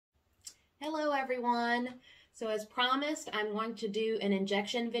Hello everyone. So as promised, I'm going to do an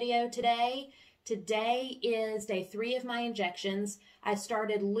injection video today. Today is day 3 of my injections. I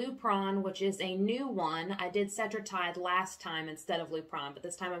started Lupron, which is a new one. I did Cetrotide last time instead of Lupron, but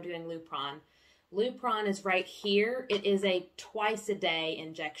this time I'm doing Lupron. Lupron is right here. It is a twice-a-day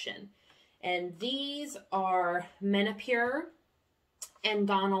injection. And these are Menopur and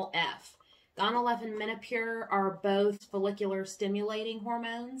Gonal-F. Gonal-F and Menopur are both follicular stimulating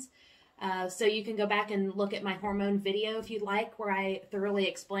hormones. So you can go back and look at my hormone video if you'd like, where I thoroughly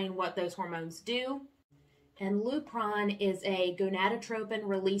explain what those hormones do. And Lupron is a gonadotropin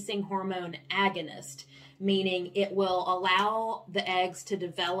releasing hormone agonist, meaning it will allow the eggs to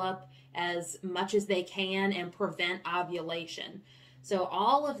develop as much as they can and prevent ovulation. So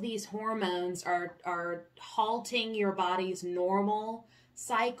all of these hormones are halting your body's normal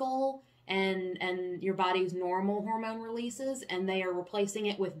cycle and your body's normal hormone releases, and they are replacing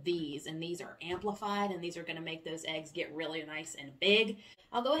it with these, and these are amplified, and these are going to make those eggs get really nice and big.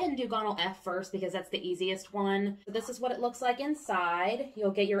 I'll go ahead and do Gonal-F first because that's the easiest one. So this is what it looks like inside.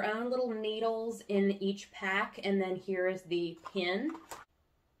 You'll get your own little needles in each pack, and then here is the pin.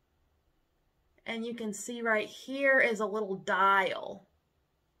 And you can see right here is a little dial.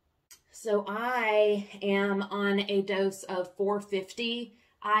 So I am on a dose of 450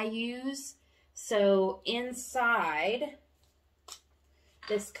 IUs. So inside,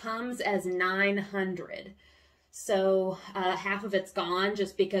 this comes as 900. So half of it's gone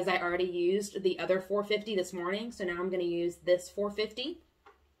just because I already used the other 450 this morning. So now I'm going to use this 450.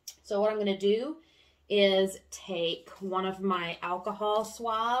 So what I'm going to do is take one of my alcohol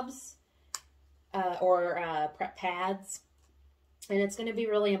swabs or prep pads. And it's going to be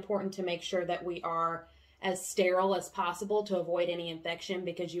really important to make sure that we are as sterile as possible to avoid any infection,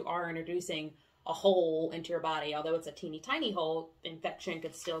 because you are introducing a hole into your body. Although it's a teeny tiny hole, infection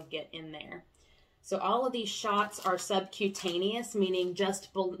could still get in there. So all of these shots are subcutaneous, meaning just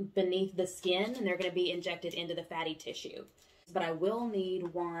beneath the skin, and they're going to be injected into the fatty tissue. But I will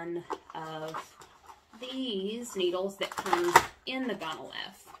need one of these needles that comes in the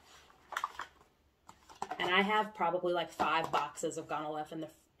Gonal-F. And I have probably like 5 boxes of Gonal-F in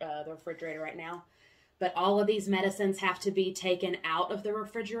the refrigerator right now. But all of these medicines have to be taken out of the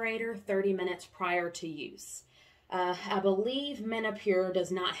refrigerator 30 minutes prior to use. I believe Menopur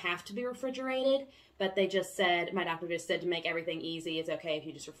does not have to be refrigerated, but they just said, my doctor just said, to make everything easy, it's okay if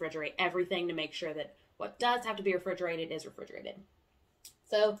you just refrigerate everything to make sure that what does have to be refrigerated is refrigerated.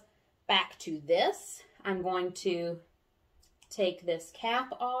 So back to this, I'm going to take this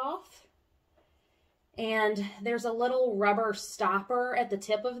cap off. And there's a little rubber stopper at the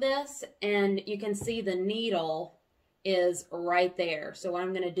tip of this, and you can see the needle is right there. So what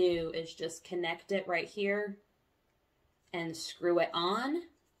I'm going to do is just connect it right here and screw it on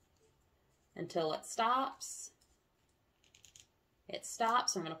until it stops. It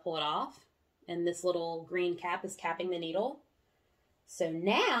stops. I'm going to pull it off, and this little green cap is capping the needle. So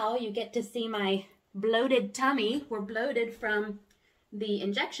now you get to see my bloated tummy. We're bloated from the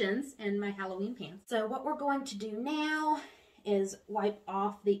injections and my Halloween pants. So what we're going to do now is wipe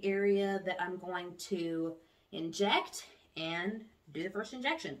off the area that I'm going to inject and do the first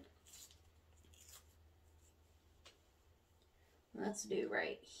injection. Let's do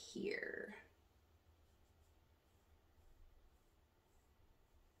right here.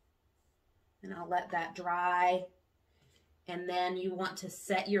 And I'll let that dry. And then you want to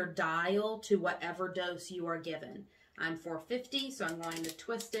set your dial to whatever dose you are given. I'm 450, so I'm going to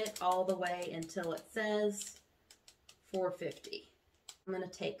twist it all the way until it says 450. I'm going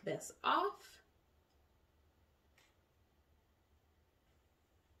to take this off.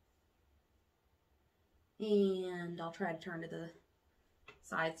 And I'll try to turn to the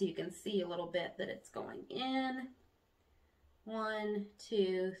side so you can see a little bit that it's going in. 1,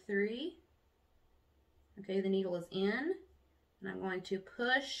 2, 3. Okay, the needle is in, and I'm going to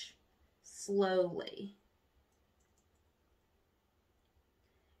push slowly.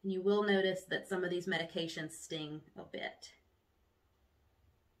 And you will notice that some of these medications sting a bit.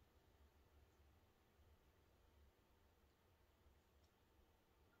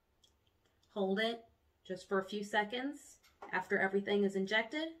 Hold it just for a few seconds after everything is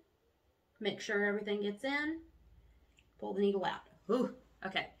injected. Make sure everything gets in. Pull the needle out. Ooh,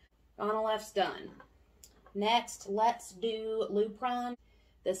 okay. Gonal-F's done. Next, let's do Lupron.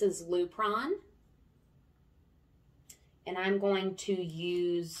 This is Lupron. And I'm going to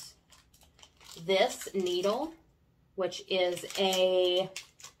use this needle, which is a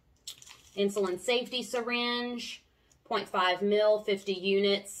insulin safety syringe, 0.5 mil, 50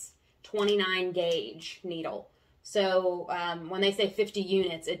 units, 29 gauge needle. So when they say 50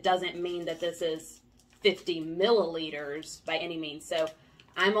 units, it doesn't mean that this is 50 milliliters by any means. So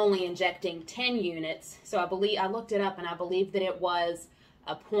I'm only injecting 10 units. So I looked it up, and I believe that it was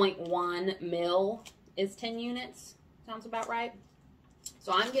a 0.1 mil is 10 units. Sounds about right.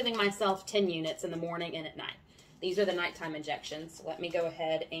 So I'm giving myself 10 units in the morning and at night. These are the nighttime injections. So let me go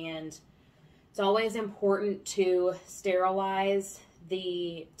ahead, and it's always important to sterilize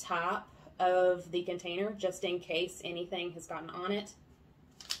the top of the container just in case anything has gotten on it.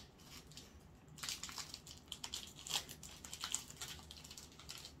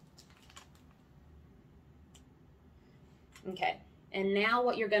 Okay, and now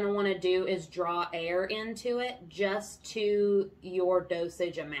what you're going to want to do is draw air into it just to your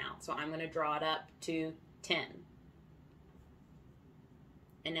dosage amount. So I'm going to draw it up to 10.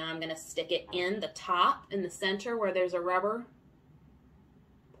 And now I'm going to stick it in the top, in the center where there's a rubber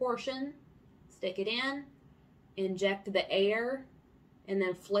portion. Stick it in, inject the air, and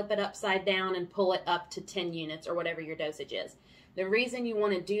then flip it upside down and pull it up to 10 units or whatever your dosage is. The reason you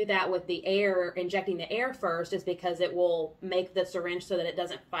want to do that with the air, injecting the air first, is because it will make the syringe so that it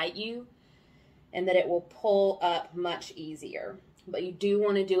doesn't fight you and that it will pull up much easier. But you do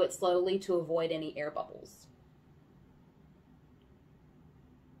want to do it slowly to avoid any air bubbles.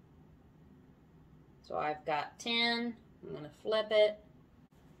 So I've got 10. I'm going to flip it.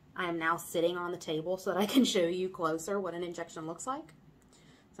 I am now sitting on the table so that I can show you closer what an injection looks like.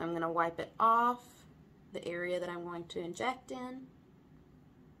 So I'm going to wipe it off the area that I'm going to inject in.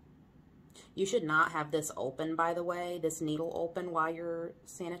 You should not have this open, by the way, this needle open while you're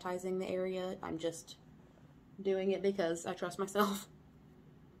sanitizing the area. I'm just doing it because I trust myself.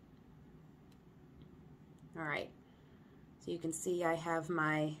 All right, so you can see I have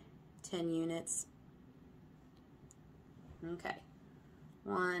my 10 units. Okay,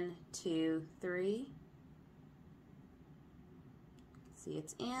 1, 2, 3. See,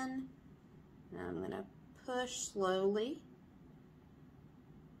 it's in. Now I'm going to push slowly.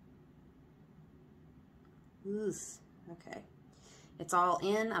 Okay. It's all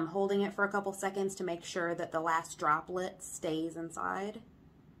in. I'm holding it for a couple seconds to make sure that the last droplet stays inside.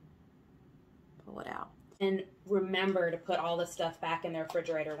 Pull it out. And remember to put all this stuff back in the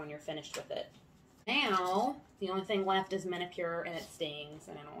refrigerator when you're finished with it. Now, the only thing left is Menopur, and it stings,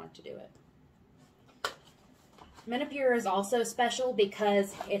 and I don't want to do it. Menopur is also special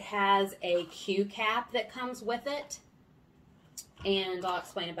because it has a Q cap that comes with it, and I'll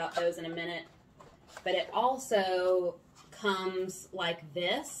explain about those in a minute. But it also comes like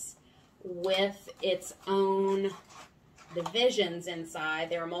this with its own divisions inside.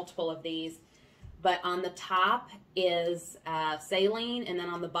 There are multiple of these, but on the top is saline, and then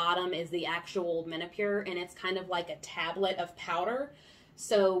on the bottom is the actual Menopur, and it's kind of like a tablet of powder.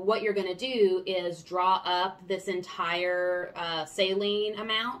 So what you're going to do is draw up this entire saline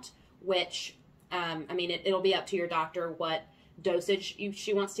amount, which, I mean, it'll be up to your doctor what dosage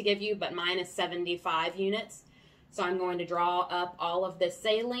she wants to give you, but mine is 75 units. So I'm going to draw up all of this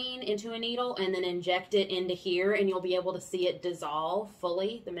saline into a needle and then inject it into here, and you'll be able to see it dissolve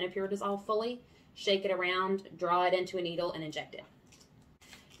fully, the Menopur dissolve fully. Shake it around, draw it into a needle, and inject it.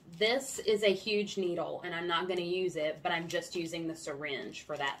 This is a huge needle, and I'm not going to use it, but I'm just using the syringe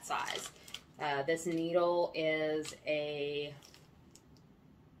for that size. This needle is a,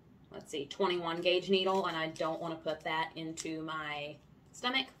 let's see, 21 gauge needle, and I don't want to put that into my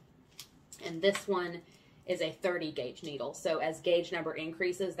stomach. And this one is a 30 gauge needle. So as gauge number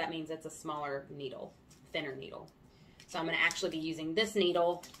increases, that means it's a smaller needle, thinner needle. So I'm going to actually be using this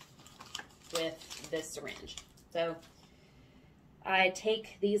needle with this syringe. So I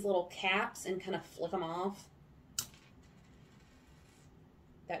take these little caps and kind of flick them off.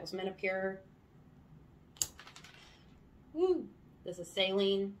 That was Menopur. Woo! This is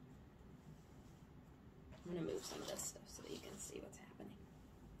saline. I'm going to move some of this stuff so that you can see what's happening.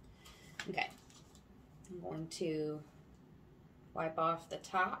 Okay. I'm going to wipe off the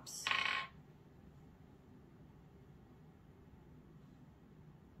tops.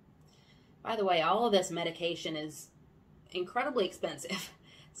 By the way, all of this medication is incredibly expensive.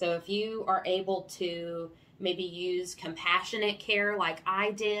 So if you are able to maybe use compassionate care like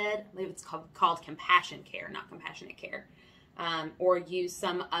I did, I believe it's called compassion care, not compassionate care, or use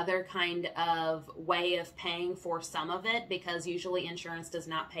some other kind of way of paying for some of it, because usually insurance does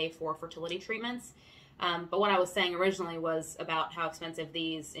not pay for fertility treatments. But what I was saying originally was about how expensive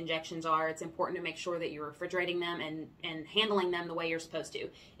these injections are. It's important to make sure that you're refrigerating them and handling them the way you're supposed to.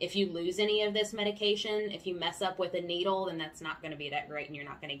 If you lose any of this medication, if you mess up with a needle, then that's not going to be that great, and you're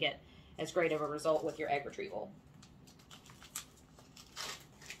not going to get as great of a result with your egg retrieval.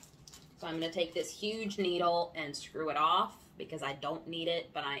 So I'm going to take this huge needle and screw it off because I don't need it,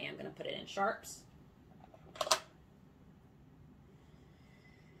 but I am going to put it in sharps.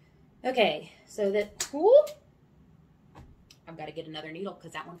 Okay, so that, whoop, I've got to get another needle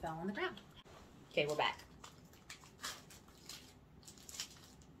because that one fell on the ground. Okay, we're back.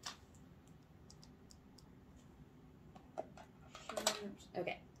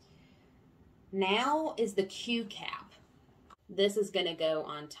 Okay, now is the Q cap. This is going to go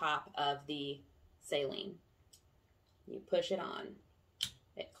on top of the saline. You push it on.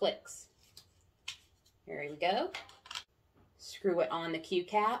 It clicks. Here we go. Screw it on the Q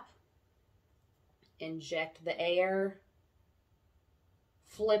cap. Inject the air.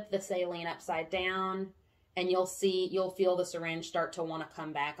 Flip the saline upside down. And you'll feel the syringe start to want to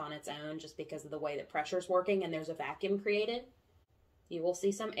come back on its own just because of the way that pressure's working and there's a vacuum created. You will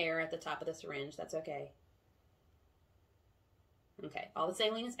see some air at the top of the syringe. That's okay. Okay, all the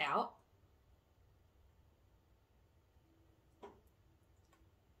saline is out.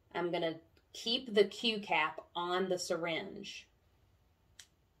 I'm going to keep the Q cap on the syringe.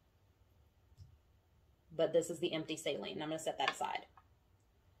 But this is the empty saline. I'm going to set that aside.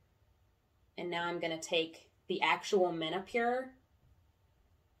 And now I'm going to take the actual Menopur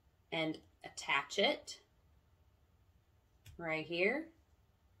and attach it right here.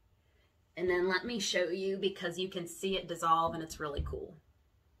 And then let me show you because you can see it dissolve and it's really cool.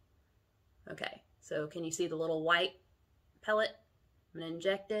 Okay, so can you see the little white pellet? I'm going to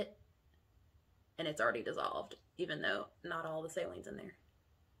inject it and it's already dissolved, even though not all the saline's in there.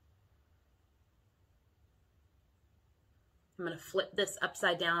 I'm going to flip this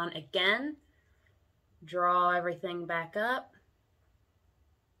upside down again, draw everything back up.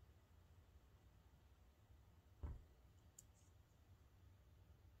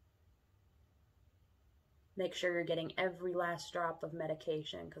 Make sure you're getting every last drop of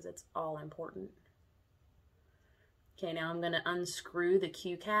medication because it's all important. Okay, now I'm going to unscrew the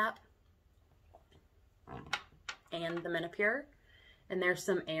Q cap and the Menopur. And there's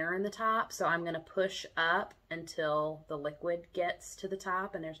some air in the top, so I'm going to push up until the liquid gets to the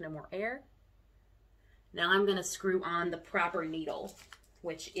top and there's no more air. Now I'm going to screw on the proper needle,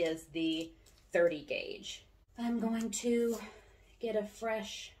 which is the 30 gauge. I'm going to get a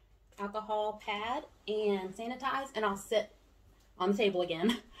fresh alcohol pad and sanitize, and I'll sit on the table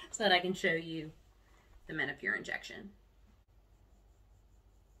again so that I can show you the Menopur injection.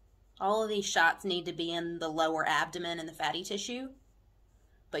 All of these shots need to be in the lower abdomen and the fatty tissue,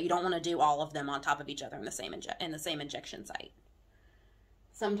 but you don't want to do all of them on top of each other in the same injection site.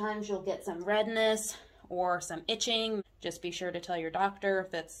 Sometimes you'll get some redness or some itching. Just be sure to tell your doctor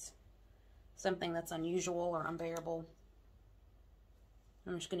if it's something that's unusual or unbearable.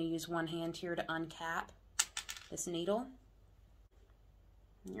 I'm just going to use one hand here to uncap this needle.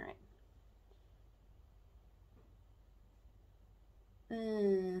 All right.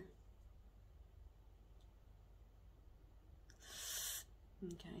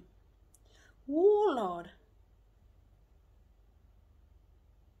 Okay. Oh, Lord.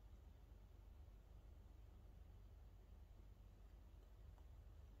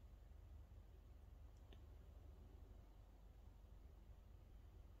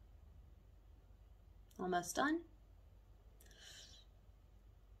 Almost done.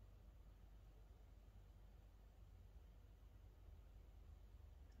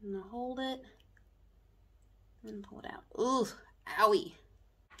 I'm gonna hold it and pull it out. Ooh, owie.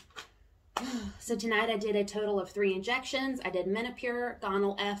 So tonight I did a total of 3 injections. I did Menopur,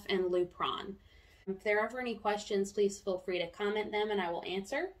 Gonal-F, and Lupron. If there are ever any questions, please feel free to comment them and I will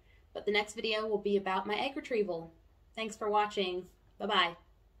answer. But the next video will be about my egg retrieval. Thanks for watching. Bye-bye.